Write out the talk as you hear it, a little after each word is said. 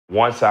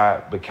Once I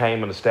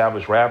became an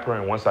established rapper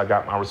and once I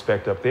got my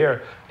respect up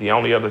there, the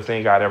only other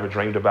thing I'd ever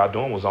dreamed about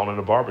doing was owning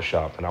a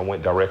barbershop, and I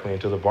went directly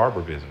into the barber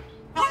business.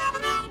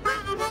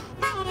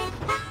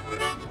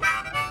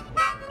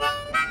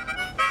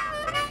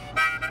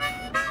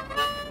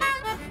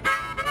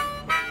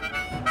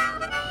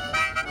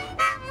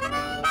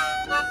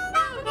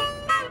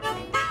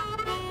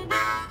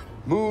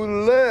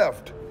 Move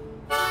left,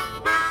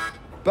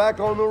 back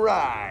on the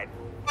right.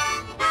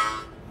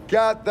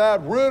 Got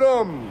that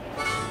rhythm,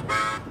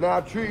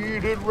 now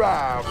treat it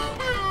right.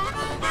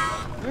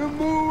 You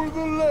move to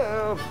the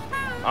left.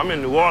 I'm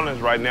in New Orleans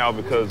right now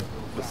because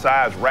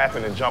besides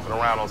rapping and jumping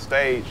around on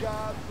stage,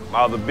 my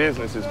other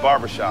business is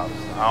barbershops.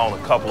 I own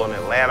a couple in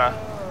Atlanta.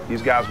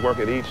 These guys work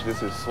at each.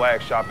 This is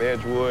Swag Shop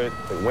Edgewood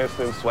in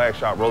Winston, Swag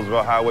Shop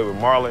Roosevelt Highway with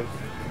Marlon.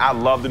 I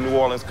love the New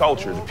Orleans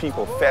culture. The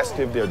people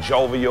festive, they're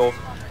jovial,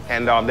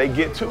 and they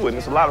get to it. And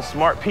there's a lot of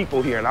smart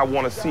people here, and I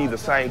want to see the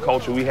same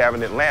culture we have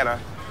in Atlanta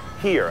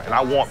here. And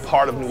I want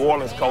part of New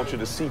Orleans culture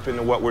to seep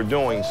into what we're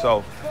doing.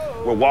 So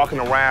we're walking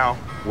around,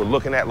 we're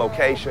looking at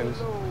locations.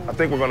 I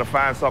think we're going to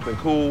find something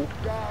cool,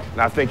 and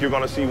I think you're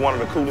going to see one of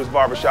the coolest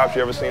barbershops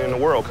you've ever seen in the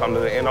world come to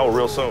the NO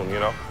real soon, you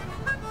know?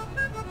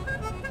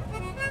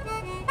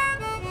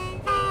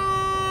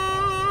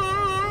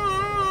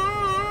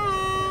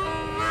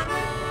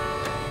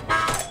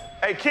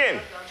 Hey, Ken.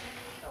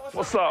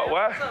 What's up,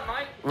 what? What's up,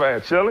 Mike?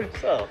 Man, chilling.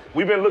 What's up?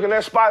 We've been looking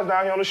at spots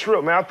down here on the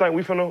strip, man. I think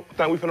we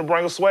finna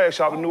bring a swag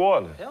shop to New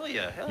Orleans. Hell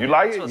yeah, hell You yeah.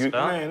 like That's it?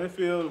 Man,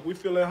 we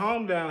feel at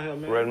home down here,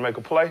 man. Ready to make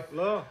a play?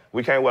 Love.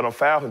 We can't wear them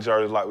Falcon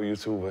jerseys like we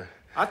used to, but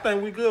I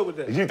think we good with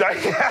that. you think?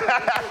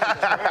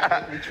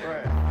 We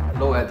tried.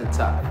 Low at the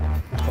top.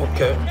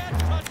 Okay.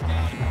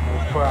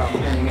 No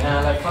problem. Man, you can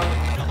handle that fun?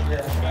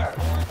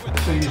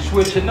 Yeah. So you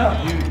switching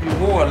up. You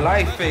wore a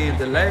light fade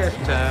the last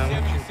time.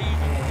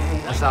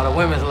 That's how the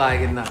women's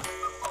like it now.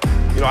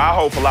 You know, our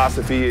whole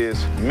philosophy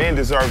is men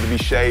deserve to be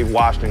shaved,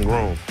 washed, and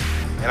groomed.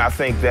 And I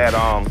think that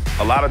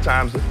a lot of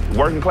times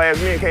working class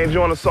men can't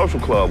join a social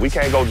club. We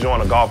can't go join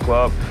a golf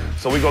club.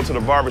 So we go to the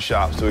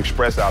barbershops to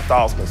express our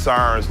thoughts,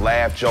 concerns,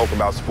 laugh, joke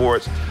about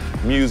sports,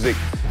 music.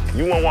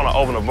 You won't want to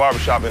open a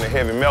barbershop in a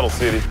heavy metal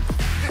city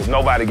because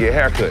nobody get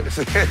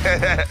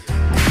haircuts.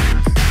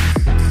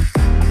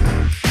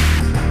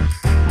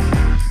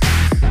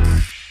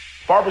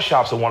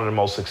 Barbershops are one of the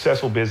most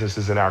successful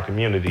businesses in our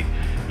community,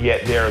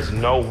 yet there is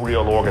no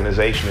real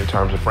organization in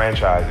terms of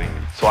franchising.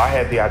 So I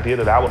had the idea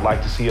that I would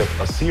like to see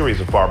a series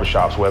of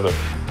barbershops, whether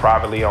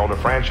privately owned or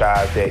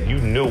franchised, that you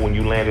knew when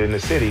you landed in the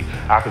city,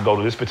 I could go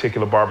to this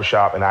particular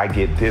barbershop and I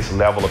get this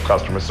level of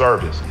customer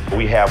service.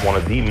 We have one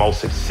of the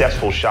most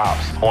successful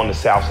shops on the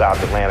south side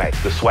of Atlanta,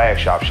 the Swag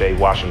Shop,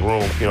 Shave, Wash, and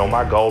Groom. You know,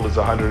 my goal is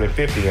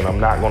 150, and I'm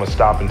not gonna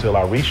stop until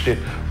I reached it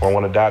or I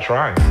wanna die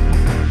trying.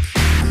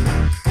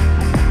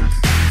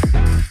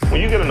 When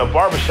you get in a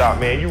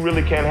barbershop, man, you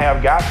really can't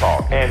have guy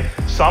talk. And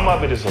some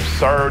of it is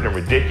absurd and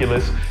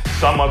ridiculous.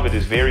 Some of it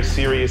is very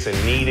serious and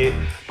needed.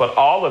 But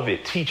all of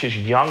it teaches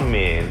young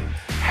men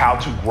how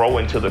to grow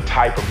into the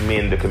type of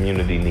men the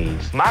community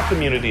needs. My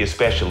community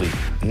especially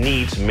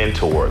needs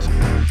mentors.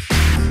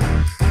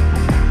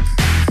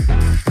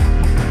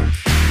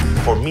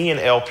 For me and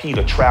LP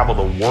to travel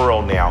the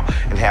world now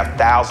and have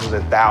thousands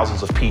and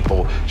thousands of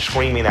people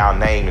screaming our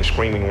name and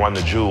screaming "Run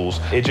the Jewels,"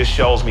 it just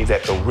shows me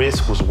that the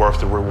risk was worth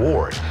the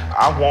reward.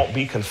 I won't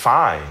be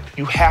confined.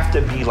 You have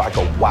to be like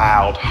a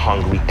wild,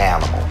 hungry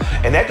animal.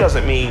 And that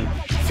doesn't mean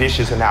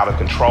vicious and out of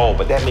control,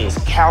 but that means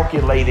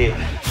calculated,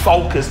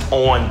 focused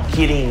on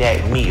getting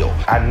that meal.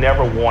 I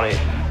never wanted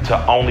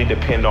to only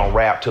depend on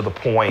rap to the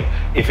point,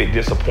 if it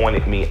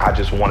disappointed me, I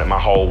just wanted my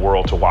whole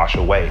world to wash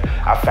away.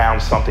 I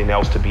found something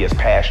else to be as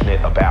passionate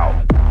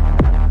about.